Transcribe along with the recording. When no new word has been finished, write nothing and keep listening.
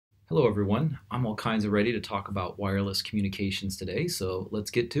Hello everyone, I'm all kinds of ready to talk about wireless communications today, so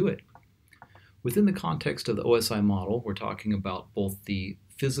let's get to it. Within the context of the OSI model, we're talking about both the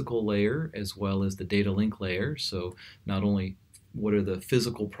physical layer as well as the data link layer. So not only what are the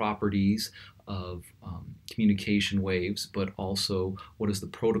physical properties of communication waves, but also what is the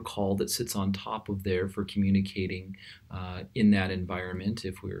protocol that sits on top of there for communicating in that environment.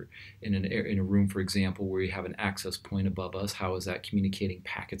 If we're in a room, for example, where you have an access point above us, how is that communicating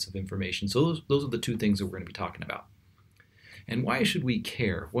packets of information? So those are the two things that we're going to be talking about. And why should we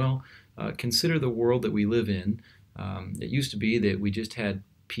care? Well, consider the world that we live in. It used to be that we just had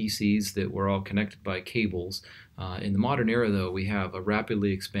PCs that were all connected by cables. In the modern era, though, we have a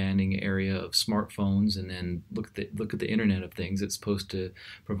rapidly expanding area of smartphones, and then look at the Internet of Things. It's supposed to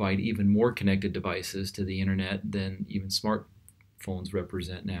provide even more connected devices to the Internet than even smartphones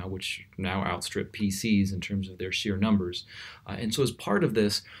represent now, which now outstrip PCs in terms of their sheer numbers. And so as part of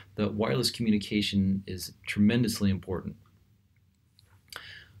this, the wireless communication is tremendously important.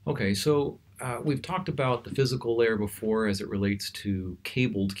 Okay, so we've talked about the physical layer before as it relates to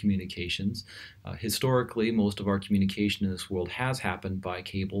cabled communications. Historically, most of our communication in this world has happened by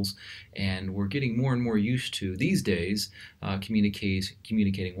cables, and we're getting more and more used to, these days,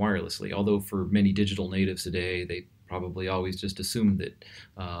 communicating wirelessly. Although for many digital natives today, they probably always just assumed that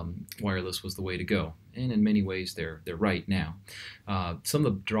wireless was the way to go. And in many ways, they're right now. Some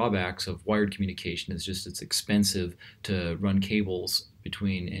of the drawbacks of wired communication is just it's expensive to run cables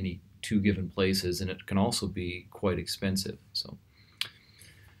between any two given places, and it can also be quite expensive. So,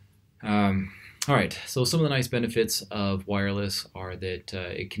 all right. So some of the nice benefits of wireless are that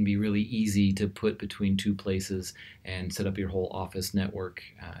it can be really easy to put between two places and set up your whole office network.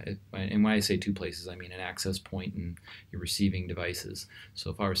 And when I say two places, I mean an access point and your receiving devices.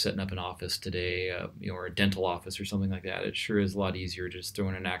 So if I were setting up an office today, or a dental office or something like that, it sure is a lot easier to just throw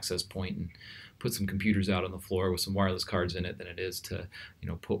in an access point and put some computers out on the floor with some wireless cards in it than it is to,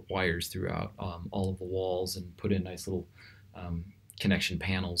 put wires throughout all of the walls and put in nice little connection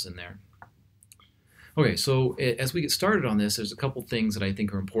panels in there. Okay, so as we get started on this, there's a couple things that I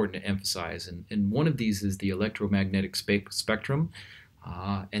think are important to emphasize, and one of these is the electromagnetic spectrum,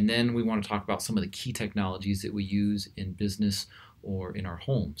 and then we want to talk about some of the key technologies that we use in business or in our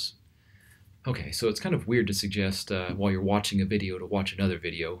homes. Okay, so it's kind of weird to suggest while you're watching a video to watch another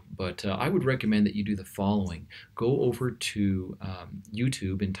video, but I would recommend that you do the following. Go over to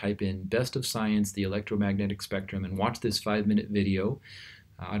YouTube and type in Best of Science, the Electromagnetic Spectrum, and watch this 5-minute video.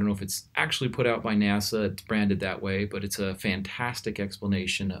 I don't know if it's actually put out by NASA, it's branded that way, but it's a fantastic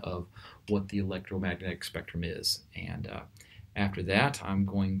explanation of what the electromagnetic spectrum is. And after that, I'm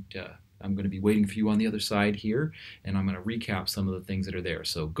going to be waiting for you on the other side here, and I'm going to recap some of the things that are there.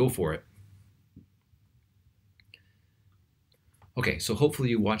 So go for it. Okay, so hopefully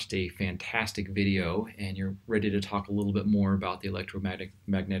you watched a fantastic video and you're ready to talk a little bit more about the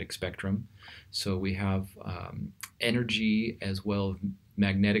electromagnetic spectrum. So we have energy as well as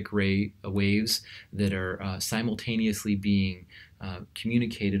magnetic waves that are simultaneously being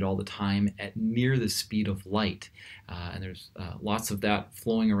communicated all the time at near the speed of light. And there's lots of that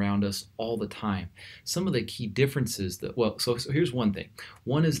flowing around us all the time. Some of the key differences so here's one thing.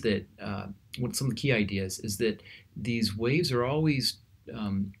 One is that some of the key ideas is that these waves are always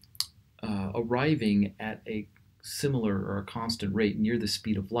arriving at a similar or a constant rate near the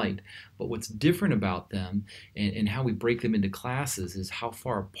speed of light. But what's different about them and how we break them into classes is how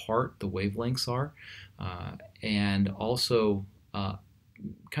far apart the wavelengths are. And also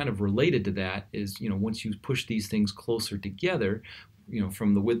kind of related to that is, once you push these things closer together,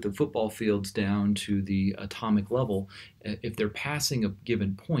 from the width of football fields down to the atomic level, if they're passing a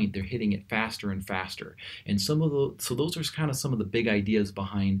given point, they're hitting it faster and faster. And so those are kind of some of the big ideas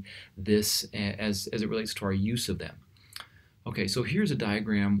behind this as it relates to our use of them. Okay, so here's a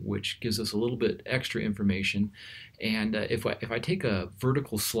diagram which gives us a little bit extra information, and if I take a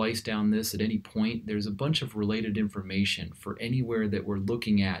vertical slice down this at any point, there's a bunch of related information for anywhere that we're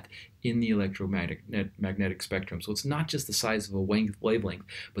looking at in the electromagnetic spectrum. So it's not just the size of a wavelength,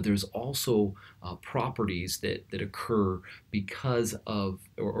 but there's also properties that occur because of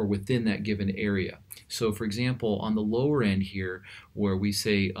or within that given area. So for example, on the lower end here, where we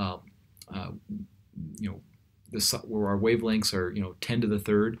say where our wavelengths are 10 to the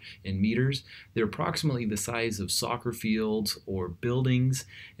third in meters, they're approximately the size of soccer fields or buildings.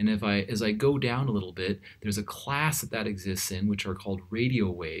 And as I go down a little bit, there's a class that exists in which are called radio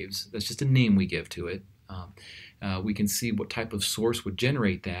waves. That's just a name we give to it. We can see what type of source would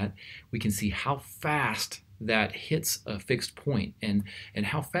generate that. We can see how fast that hits a fixed point, and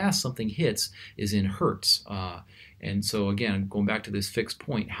how fast something hits is in hertz. And so again, going back to this fixed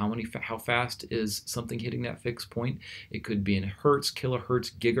point, how fast is something hitting that fixed point? It could be in hertz,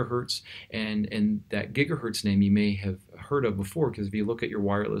 kilohertz, gigahertz, and that gigahertz name you may have heard of before, because if you look at your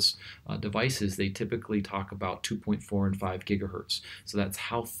wireless devices, they typically talk about 2.4 and 5 gigahertz. So that's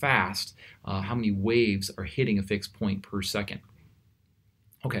how fast, how many waves are hitting a fixed point per second.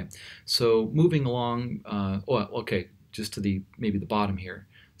 Okay, so moving along, just to maybe the bottom here.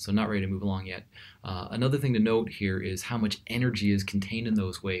 So not ready to move along yet. Another thing to note here is how much energy is contained in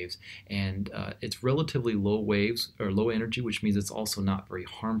those waves, and it's relatively low waves or low energy, which means it's also not very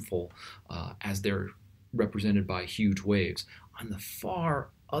harmful as they're represented by huge waves. On the far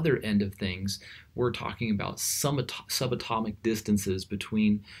other end of things, we're talking about subatomic distances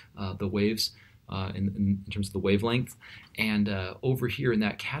between the waves. In terms of the wavelength. And over here in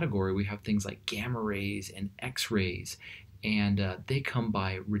that category, we have things like gamma rays and X-rays, and they come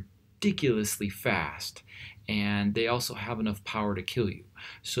by ridiculously fast, and they also have enough power to kill you.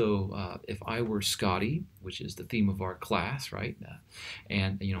 So if I were Scotty, which is the theme of our class, right,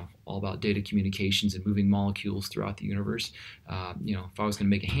 and all about data communications and moving molecules throughout the universe, if I was going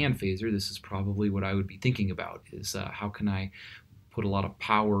to make a hand phaser, this is probably what I would be thinking about: is how can I put a lot of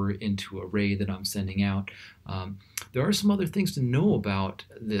power into a ray that I'm sending out. There are some other things to know about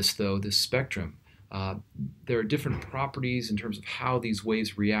this, though, this spectrum. There are different properties in terms of how these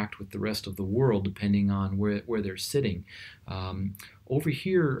waves react with the rest of the world, depending on where they're sitting. Over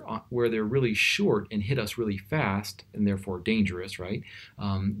here, where they're really short and hit us really fast, and therefore dangerous, right?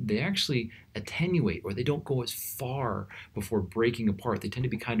 They actually attenuate, or they don't go as far before breaking apart. They tend to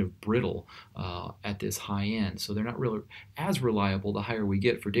be kind of brittle at this high end, so they're not really as reliable the higher we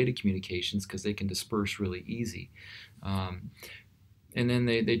get for data communications, because they can disperse really easy. And then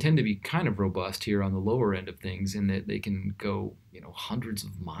they tend to be kind of robust here on the lower end of things, in that they can go hundreds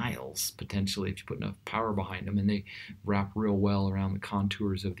of miles potentially if you put enough power behind them, and they wrap real well around the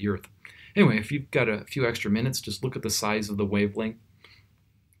contours of the Earth. Anyway, if you've got a few extra minutes, just look at the size of the wavelength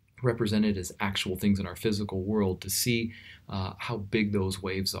represented as actual things in our physical world to see how big those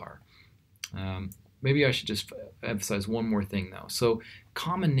waves are. Maybe I should just emphasize one more thing, though. So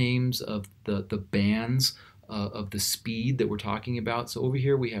common names of the bands of the speed that we're talking about. So over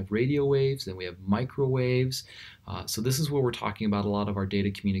here we have radio waves, then we have microwaves. So this is where we're talking about a lot of our data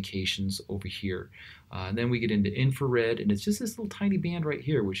communications over here. And then we get into infrared, and it's just this little tiny band right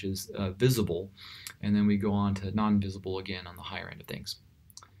here, which is visible. And then we go on to non-visible again on the higher end of things.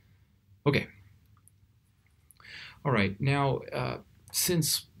 Okay. All right. Now,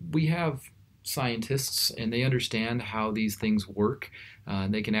 since we have scientists and they understand how these things work,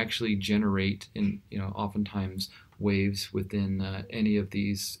 they can actually generate oftentimes waves within any of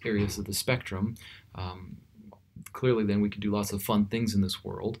these areas of the spectrum. Clearly then we could do lots of fun things in this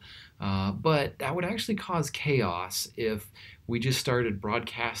world, but that would actually cause chaos if we just started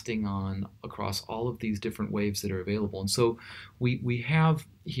broadcasting across all of these different waves that are available. And so we have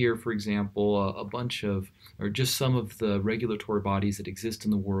here, for example, a bunch of, or just some of the regulatory bodies that exist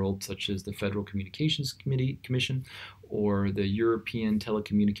in the world, such as the Federal Communications Commission or the European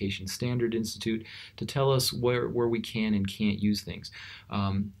Telecommunications Standard Institute, to tell us where we can and can't use things.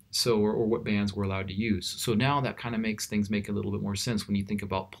 Or what bands we're allowed to use. So now that kind of makes things make a little bit more sense when you think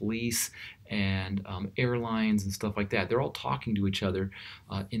about police and airlines and stuff like that. They're all talking to each other.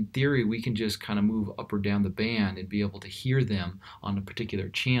 In theory, we can just kind of move up or down the band and be able to hear them on a particular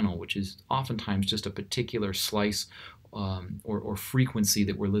channel, which is oftentimes just a particular slice or frequency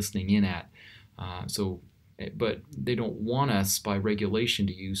that we're listening in at. But they don't want us by regulation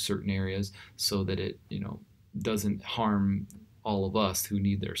to use certain areas so that it doesn't harm all of us who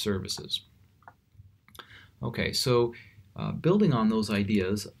need their services. Okay, so building on those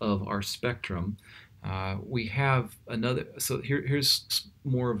ideas of our spectrum, we have another, so here's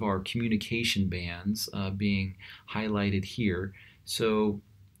more of our communication bands being highlighted here. So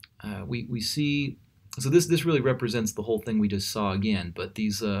we see, so this really represents the whole thing we just saw again, but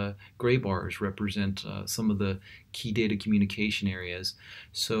these gray bars represent some of the key data communication areas.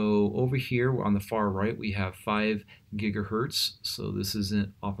 So over here on the far right, we have 5 gigahertz. So this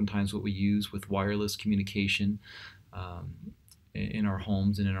isn't oftentimes what we use with wireless communication in our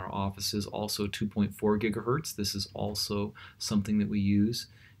homes and in our offices. Also 2.4 gigahertz. This is also something that we use.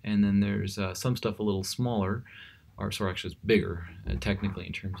 And then there's some stuff a little smaller, actually it's bigger technically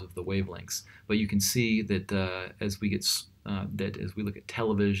in terms of the wavelengths. But you can see that as we look at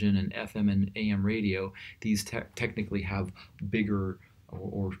television and FM and AM radio, these technically have bigger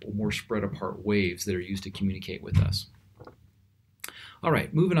or more spread apart waves that are used to communicate with us. All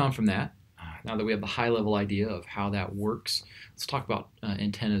right, moving on from that. Now that we have the high level idea of how that works, let's talk about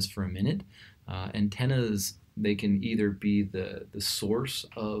antennas for a minute. Antennas They can either be the source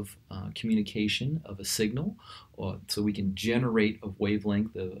of communication of a signal, so we can generate a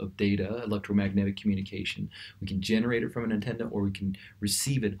wavelength of data, electromagnetic communication. We can generate it from an antenna, or we can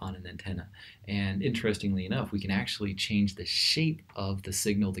receive it on an antenna. And interestingly enough, we can actually change the shape of the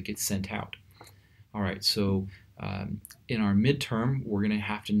signal that gets sent out. All right, so in our midterm, we're going to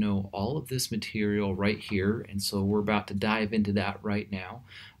have to know all of this material right here, and so we're about to dive into that right now.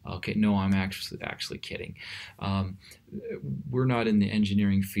 Okay, no, I'm actually kidding. We're not in the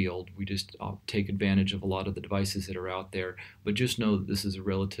engineering field. We just take advantage of a lot of the devices that are out there, but just know that this is a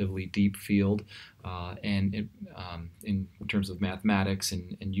relatively deep field, and in terms of mathematics,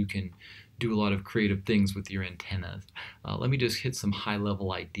 and you can do a lot of creative things with your antennas. Let me just hit some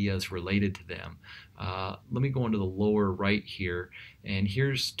high-level ideas related to them. Let me go into the lower right here, and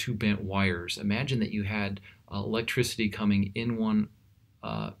here's two bent wires. Imagine that you had electricity coming in one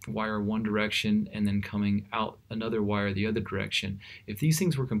wire one direction and then coming out another wire the other direction. If these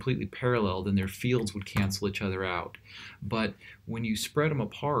things were completely parallel, then their fields would cancel each other out. But when you spread them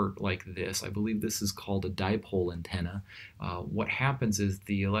apart like this, I believe this is called a dipole antenna, what happens is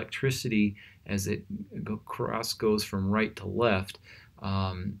the electricity, as it goes from right to left,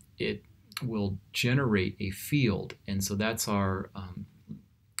 it will generate a field, and so that's our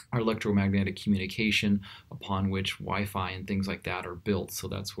electromagnetic communication upon which Wi-Fi and things like that are built. So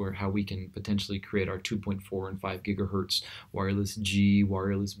that's how we can potentially create our 2.4 and 5 gigahertz wireless G,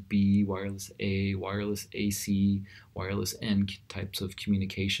 wireless B, wireless A, wireless AC, wireless N types of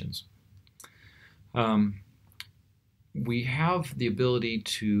communications. We have the ability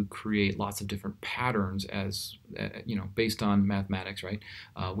to create lots of different patterns, as based on mathematics, right?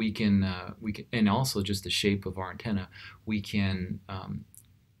 We can, and also just the shape of our antenna. We can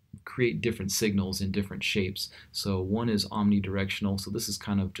create different signals in different shapes. So one is omnidirectional. So this is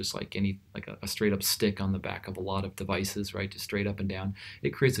kind of just like a straight up stick on the back of a lot of devices, right? Just straight up and down.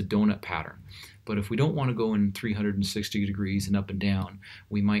 It creates a donut pattern. But if we don't want to go in 360 degrees and up and down,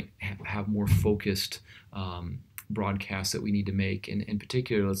 we might have more focused broadcasts that we need to make. And in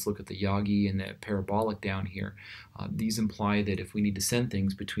particular, let's look at the Yagi and the parabolic down here. These imply that if we need to send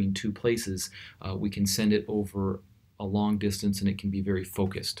things between two places, we can send it over a long distance and it can be very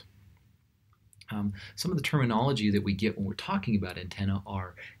focused. Some of the terminology that we get when we're talking about antenna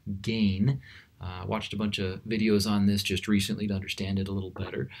are gain. I watched a bunch of videos on this just recently to understand it a little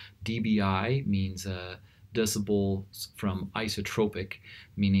better. dBi means decibels from isotropic,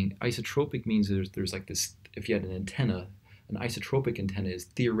 meaning isotropic means there's like this, if you had an antenna, an isotropic antenna is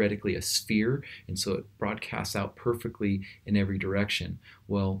theoretically a sphere, and so it broadcasts out perfectly in every direction.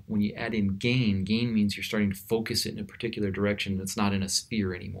 Well, when you add in gain means you're starting to focus it in a particular direction that's not in a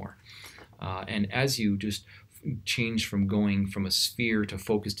sphere anymore. And as you just change from going from a sphere to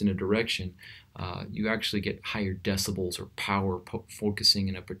focused in a direction, you actually get higher decibels or power focusing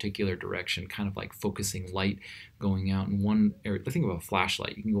in a particular direction, kind of like focusing light going out in one area. Think of a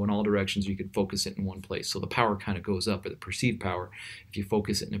flashlight. You can go in all directions, you could focus it in one place. So the power kind of goes up, or the perceived power, if you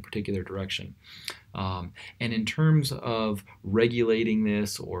focus it in a particular direction. And in terms of regulating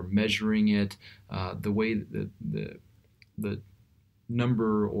this or measuring it, the way the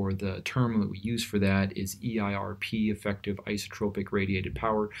number or the term that we use for that is EIRP, effective isotropic radiated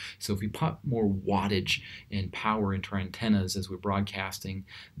power. So if we put more wattage and power into our antennas as we're broadcasting,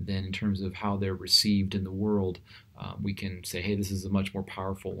 then in terms of how they're received in the world, we can say, hey, this is a much more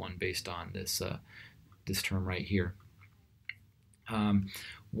powerful one based on this this term right here.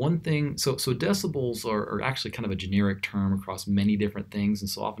 One thing, so decibels are actually kind of a generic term across many different things, and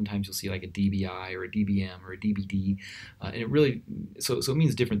so oftentimes you'll see like a dBi or a dBm or a dBd, and it really, so it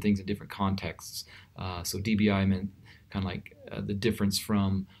means different things in different contexts. So dBi meant kind of like the difference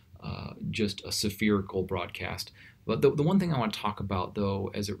from just a spherical broadcast. But the one thing I want to talk about,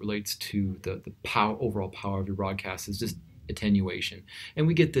 though, as it relates to the overall power of your broadcast is just attenuation. And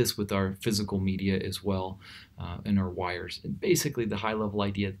we get this with our physical media as well, and our wires. And basically the high level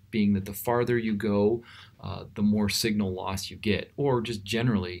idea being that the farther you go, the more signal loss you get, or just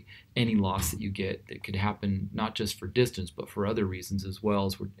generally any loss that you get that could happen not just for distance but for other reasons as well,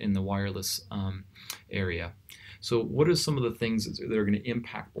 as we're in the wireless area. So what are some of the things that are going to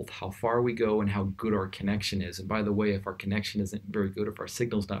impact both how far we go and how good our connection is? And by the way, if our connection isn't very good, if our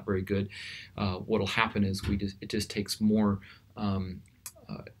signal's not very good, what'll happen is it just takes more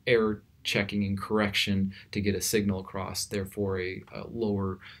error checking and correction to get a signal across, therefore a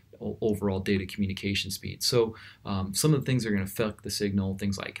lower overall data communication speed. So some of the things that are going to affect the signal,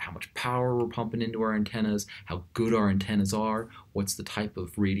 things like how much power we're pumping into our antennas, how good our antennas are, what's the type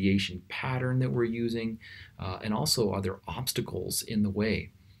of radiation pattern that we're using, and also are there obstacles in the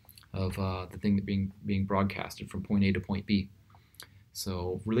way. of the thing that being broadcasted from point A to point B.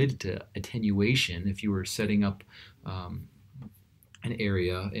 So related to attenuation, if you were setting up an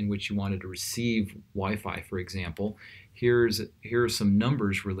area in which you wanted to receive Wi-Fi, for example, here are some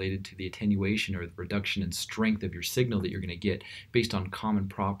numbers related to the attenuation or the reduction in strength of your signal that you're going to get based on common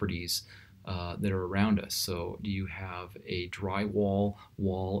properties that are around us. So do you have a drywall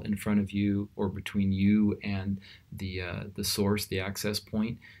wall in front of you or between you and the source, the access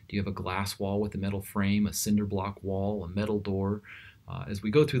point? Do you have a glass wall with a metal frame, a cinder block wall, a metal door? As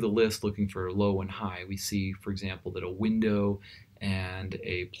we go through the list looking for low and high, we see, for example, that a window and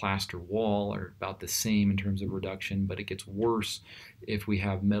a plaster wall are about the same in terms of reduction, but it gets worse if we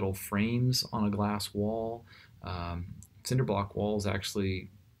have metal frames on a glass wall. Cinder block wall is actually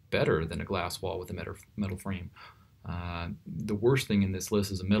better than a glass wall with a metal frame. The worst thing in this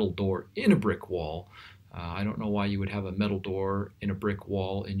list is a metal door in a brick wall. I don't know why you would have a metal door in a brick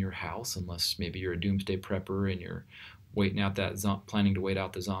wall in your house, unless maybe you're a doomsday prepper and you're planning to wait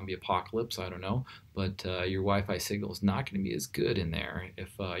out the zombie apocalypse. I don't know, but your Wi-Fi signal is not going to be as good in there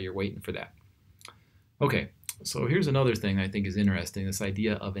if you're waiting for that. Okay, so here's another thing I think is interesting, this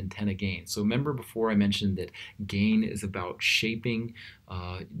idea of antenna gain. So remember before I mentioned that gain is about shaping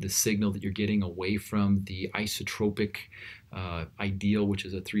the signal that you're getting away from the isotropic ideal, which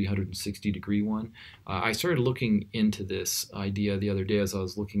is a 360-degree one. I started looking into this idea the other day as I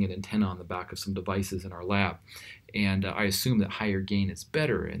was looking at antenna on the back of some devices in our lab. And I assume that higher gain is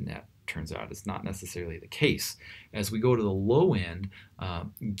better, and that turns out it's not necessarily the case. As we go to the low end,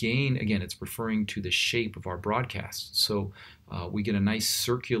 gain, again, it's referring to the shape of our broadcast. So we get a nice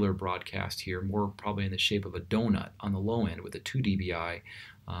circular broadcast here, more probably in the shape of a donut on the low end with a 2 dBi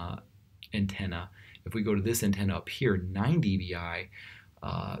antenna. If we go to this antenna up here, 9 dBi,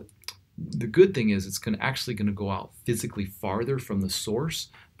 the good thing is it's actually going to go out physically farther from the source,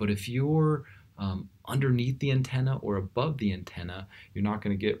 but if you're underneath the antenna or above the antenna, you're not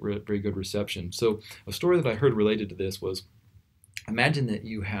going to get very good reception. So a story that I heard related to this was, imagine that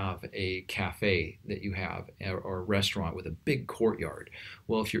you have a cafe that you have, or a restaurant with a big courtyard.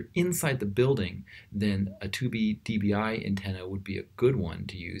 Well, if you're inside the building, then a 2 dBi antenna would be a good one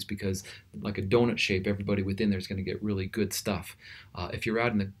to use, because like a donut shape, everybody within there is going to get really good stuff. If you're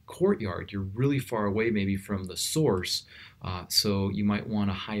out in the courtyard, you're really far away maybe from the source, so you might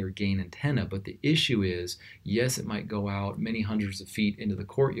want a higher gain antenna. But the issue is, yes, it might go out many hundreds of feet into the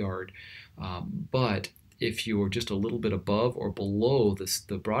courtyard, but if you're just a little bit above or below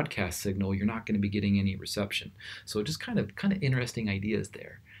the broadcast signal, you're not going to be getting any reception. So just kind of interesting ideas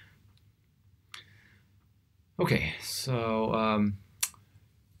there. Okay, so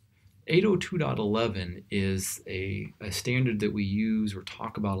 802.11 is a standard that we use or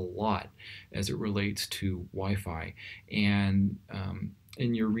talk about a lot as it relates to Wi-Fi. And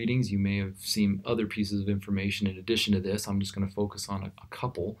in your readings, you may have seen other pieces of information in addition to this. I'm just going to focus on a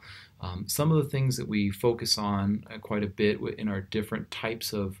couple. Some of the things that we focus on quite a bit in our different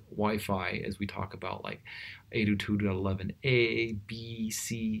types of Wi-Fi, as we talk about like 802.11a, B,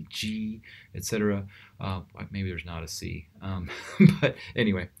 C, G, etc. Maybe there's not a C, but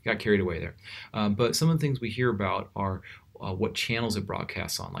anyway, got carried away there. But some of the things we hear about are what channels it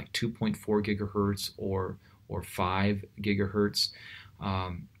broadcasts on, like 2.4 gigahertz or 5 gigahertz.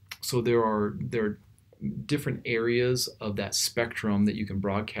 So there are different areas of that spectrum that you can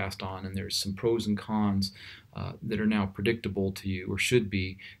broadcast on, and there's some pros and cons that are now predictable to you, or should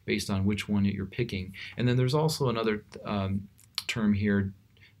be, based on which one that you're picking. And then there's also another term here,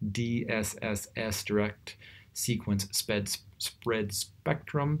 DSSS, Direct Sequence Spread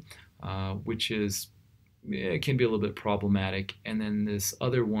Spectrum, which is, it can be a little bit problematic. And then this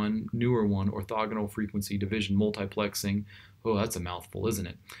other one, newer one, orthogonal frequency division multiplexing. Oh, that's a mouthful, isn't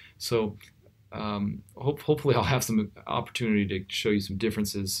it? So hopefully I'll have some opportunity to show you some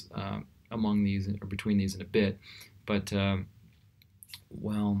differences among these or between these in a bit. But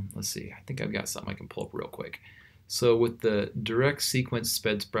well, let's see. I think I've got something I can pull up real quick. So with the direct sequence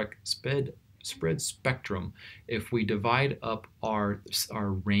spread spectrum, if we divide up our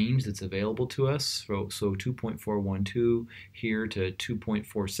range that's available to us, so 2.412 here to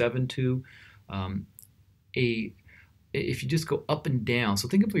 2.472, if you just go up and down, so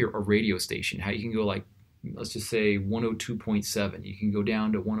think of a radio station, how you can go like, let's just say 102.7, you can go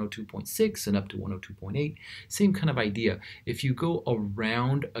down to 102.6 and up to 102.8, same kind of idea. If you go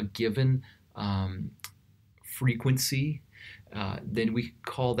around a given frequency, then we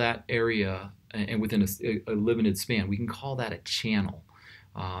call that area, and within a limited span, we can call that a channel.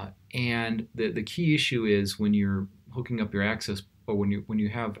 And the key issue is when you're hooking up your access or when you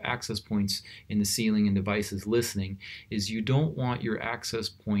have access points in the ceiling and devices listening, is you don't want your access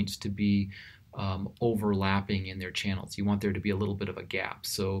points to be overlapping in their channels. You want there to be a little bit of a gap.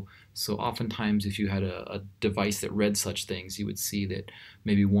 So oftentimes if you had a device that read such things, you would see that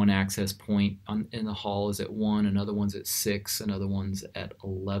maybe one access point in the hall is at 1, another one's at 6, another one's at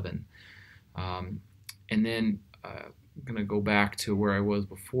 11. And then I'm going to go back to where I was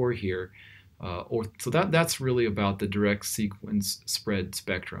before here. So that's really about the direct sequence spread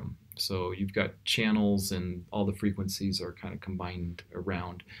spectrum. So you've got channels and all the frequencies are kind of combined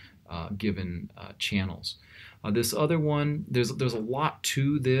around given channels. This other one, there's a lot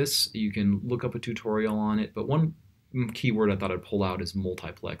to this. You can look up a tutorial on it, but one keyword I thought I'd pull out is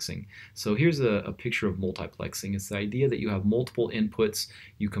multiplexing. So here's a picture of multiplexing. It's the idea that you have multiple inputs,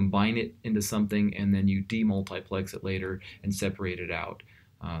 you combine it into something, and then you demultiplex it later and separate it out.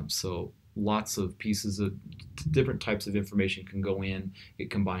 So lots of pieces of different types of information can go in,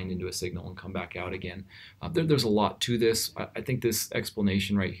 get combined into a signal and come back out again. There's a lot to this. I think this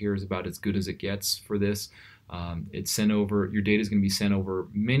explanation right here is about as good as it gets for this. It's sent over, your data is going to be sent over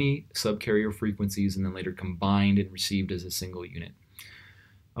many subcarrier frequencies and then later combined and received as a single unit.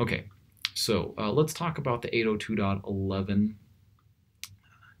 Okay, so let's talk about the 802.11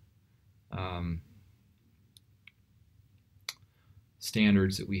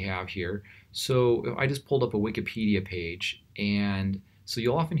 standards that we have here. So I just pulled up a Wikipedia page, and so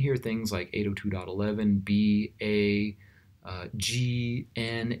you'll often hear things like 802.11, B, A, G,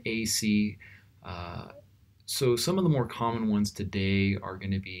 N, AC. So some of the more common ones today are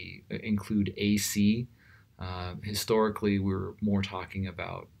going to include AC. Historically, we're more talking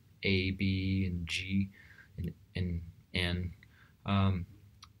about A, B, and G, and N.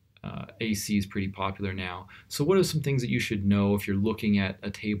 AC is pretty popular now. So what are some things that you should know if you're looking at a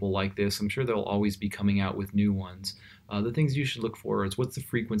table like this? I'm sure they'll always be coming out with new ones. The things you should look for is what's the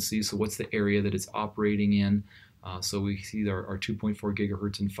frequency, so what's the area that it's operating in. So we see our 2.4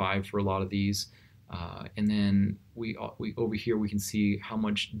 gigahertz and 5 for a lot of these. And then we over here we can see how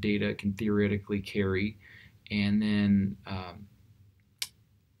much data it can theoretically carry. And then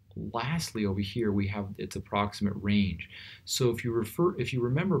lastly over here we have its approximate range. So if you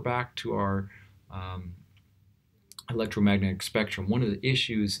remember back to our electromagnetic spectrum, one of the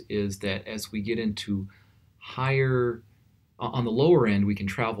issues is that as we get into higher, on the lower end we can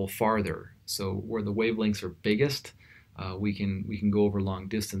travel farther. So where the wavelengths are biggest, we can go over long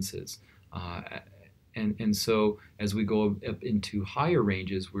distances. And so as we go up into higher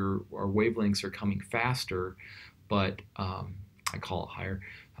ranges, our wavelengths are coming faster, but I call it higher,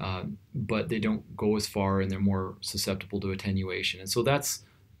 but they don't go as far and they're more susceptible to attenuation. And so that's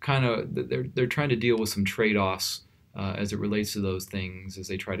kind of, they're trying to deal with some trade-offs as it relates to those things as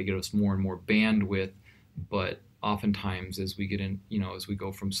they try to get us more and more bandwidth. But oftentimes as we get in, as we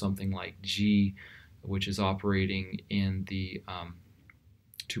go from something like G, which is operating in the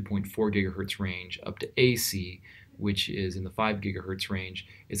 2.4 gigahertz range, up to AC, which is in the 5 gigahertz range,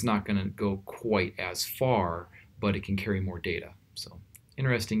 it's not going to go quite as far, but it can carry more data. So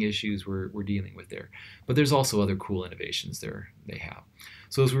interesting issues we're dealing with there. But there's also other cool innovations they have.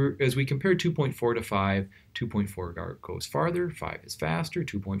 So as we compare 2.4 to 5, 2.4 goes farther, 5 is faster,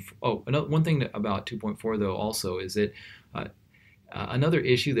 2.4. Oh, one thing about 2.4 though also is that another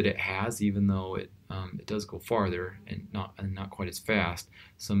issue that it has, even though it does go farther and not quite as fast,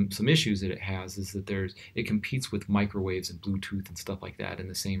 some issues that it has is that it competes with microwaves and Bluetooth and stuff like that in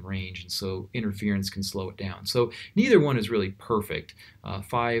the same range, and so interference can slow it down. So neither one is really perfect.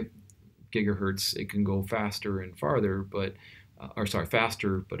 5 gigahertz, it can go faster and farther, but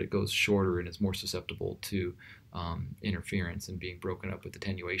faster, but it goes shorter and is more susceptible to interference and being broken up with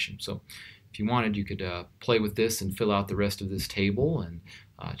attenuation. So if you wanted, you could play with this and fill out the rest of this table and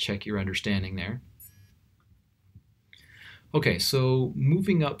check your understanding there. Okay, so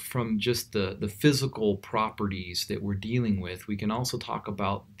moving up from just the physical properties that we're dealing with, we can also talk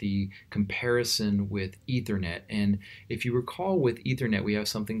about the comparison with Ethernet. And if you recall, with Ethernet, we have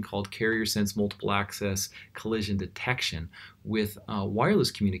something called carrier sense multiple access collision detection. With wireless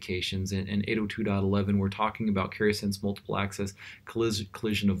communications in 802.11, we're talking about carrier sense multiple access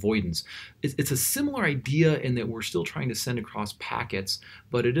collision avoidance. It's a similar idea in that we're still trying to send across packets,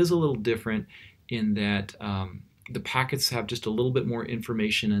 but it is a little different in that the packets have just a little bit more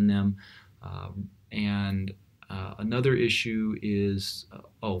information in them. Another issue is,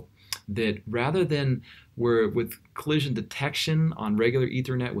 that rather than with collision detection on regular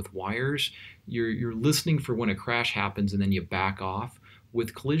Ethernet with wires, you're listening for when a crash happens and then you back off.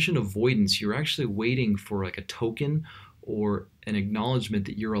 With collision avoidance, you're actually waiting for like a token or an acknowledgement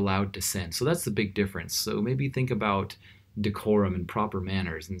that you're allowed to send. So that's the big difference. So maybe think about decorum and proper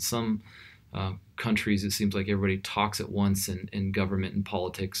manners. In some countries, it seems like everybody talks at once in government and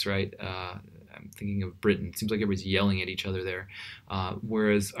politics, right? I'm thinking of Britain. It seems like everybody's yelling at each other there.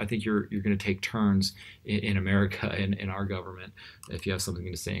 Whereas I think you're going to take turns in America in our government if you have something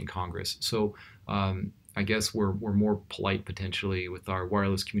to say in Congress. So I guess we're more polite potentially with our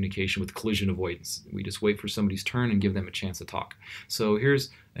wireless communication with collision avoidance. We just wait for somebody's turn and give them a chance to talk. So here's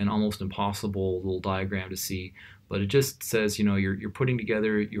an almost impossible little diagram to see, but it just says, you know, you're putting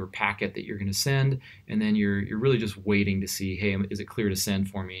together your packet that you're going to send, and then you're really just waiting to see, hey, is it clear to send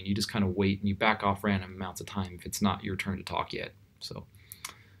for me? And you just kind of wait and you back off random amounts of time if it's not your turn to talk yet. So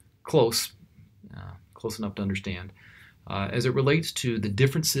close enough to understand. As it relates to the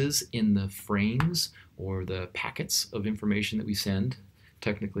differences in the frames or the packets of information that we send,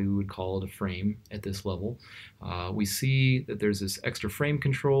 technically we would call it a frame at this level. We see that there's this extra frame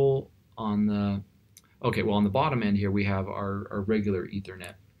control on the, on the bottom end here we have our regular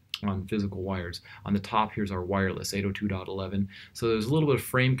Ethernet on physical wires. On the top here's our wireless 802.11. So there's a little bit of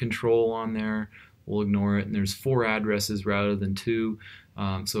frame control on there. We'll ignore it, and there's 4 addresses rather than 2.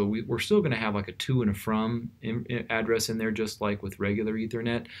 So we're still going to have like a to and a from address in there, just like with regular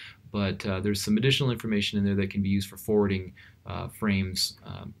Ethernet, but there's some additional information in there that can be used for forwarding frames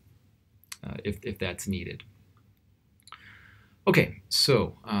if that's needed. Okay,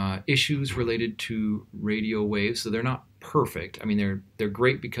 so issues related to radio waves. So they're not perfect. I mean, they're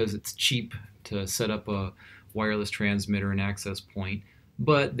great because it's cheap to set up a wireless transmitter and access point,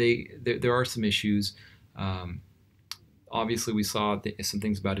 but there are some issues. Obviously, we saw some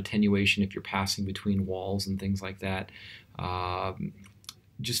things about attenuation if you're passing between walls and things like that.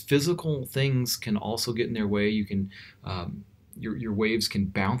 Just physical things can also get in their way. You can your waves can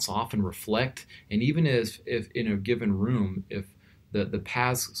bounce off and reflect, and even if in a given room, if the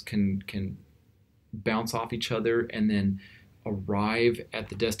paths can bounce off each other and then arrive at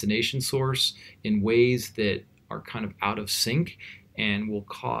the destination source in ways that are kind of out of sync and will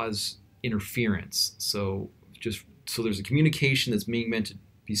cause interference. So there's a communication that's being meant to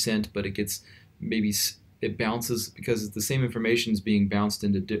be sent, but it gets it bounces because it's the same information is being bounced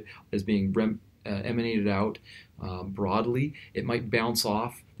into as being emanated out broadly. It might bounce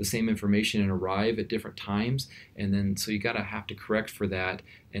off the same information and arrive at different times, and then so you have to correct for that,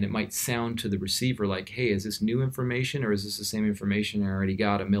 and it might sound to the receiver like, hey, is this new information or is this the same information I already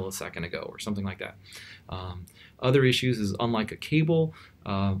got a millisecond ago or something like that. Other issues is, unlike a cable,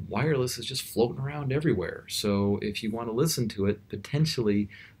 wireless is just floating around everywhere. So if you want to listen to it, potentially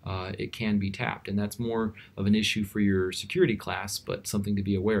it can be tapped, and that's more of an issue for your security class, but something to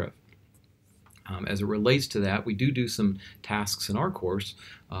be aware of. As it relates to that, we do some tasks in our course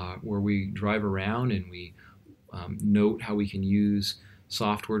where we drive around and we note how we can use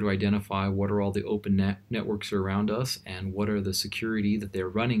software to identify what are all the open networks around us and what are the security that they're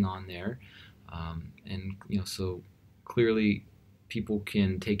running on there. So clearly people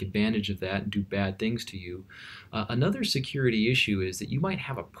can take advantage of that and do bad things to you. Another security issue is that you might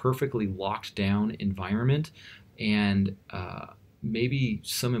have a perfectly locked down environment, and maybe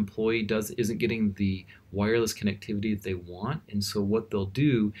some employee isn't getting the wireless connectivity that they want, and so what they'll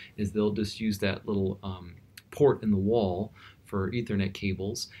do is they'll just use that little port in the wall for Ethernet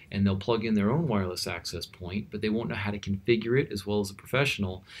cables, and they'll plug in their own wireless access point, but they won't know how to configure it as well as a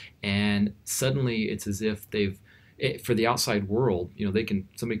professional, and suddenly it's as if for the outside world,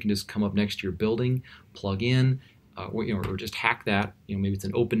 somebody can just come up next to your building, plug in, or just hack that. Maybe it's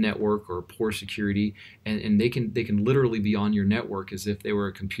an open network or poor security, and they can literally be on your network as if they were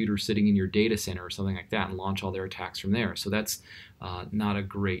a computer sitting in your data center or something like that, and launch all their attacks from there. So that's not a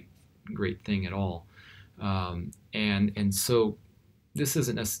great thing at all. And so this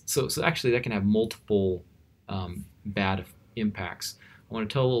isn't so actually that can have multiple bad impacts. I want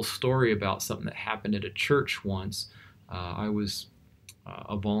to tell a little story about something that happened at a church once. I was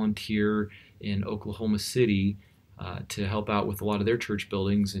a volunteer in Oklahoma City to help out with a lot of their church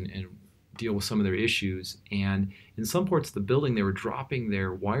buildings and deal with some of their issues. And in some parts of the building, they were dropping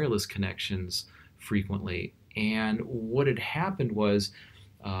their wireless connections frequently. And what had happened was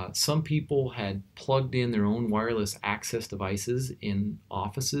some people had plugged in their own wireless access devices in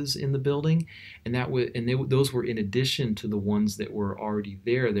offices in the building, and those were in addition to the ones that were already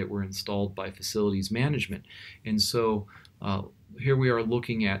there that were installed by facilities management. And so here we are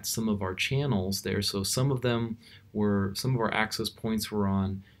looking at some of our channels there. So some of our access points were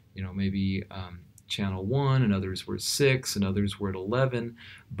on, maybe channel 1, and others were 6, and others were at 11.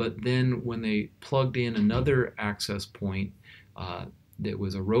 But then when they plugged in another access point that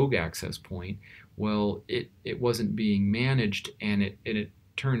was a rogue access point, well, it wasn't being managed, and it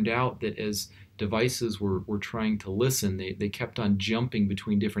turned out that as devices were trying to listen, they kept on jumping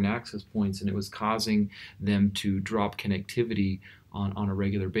between different access points, and it was causing them to drop connectivity on a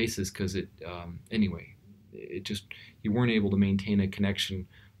regular basis because anyway, it just, you weren't able to maintain a connection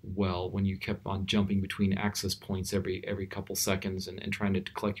well when you kept on jumping between access points every couple seconds and trying to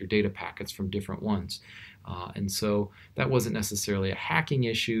collect your data packets from different ones. And so that wasn't necessarily a hacking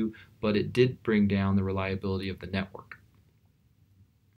issue, but it did bring down the reliability of the network.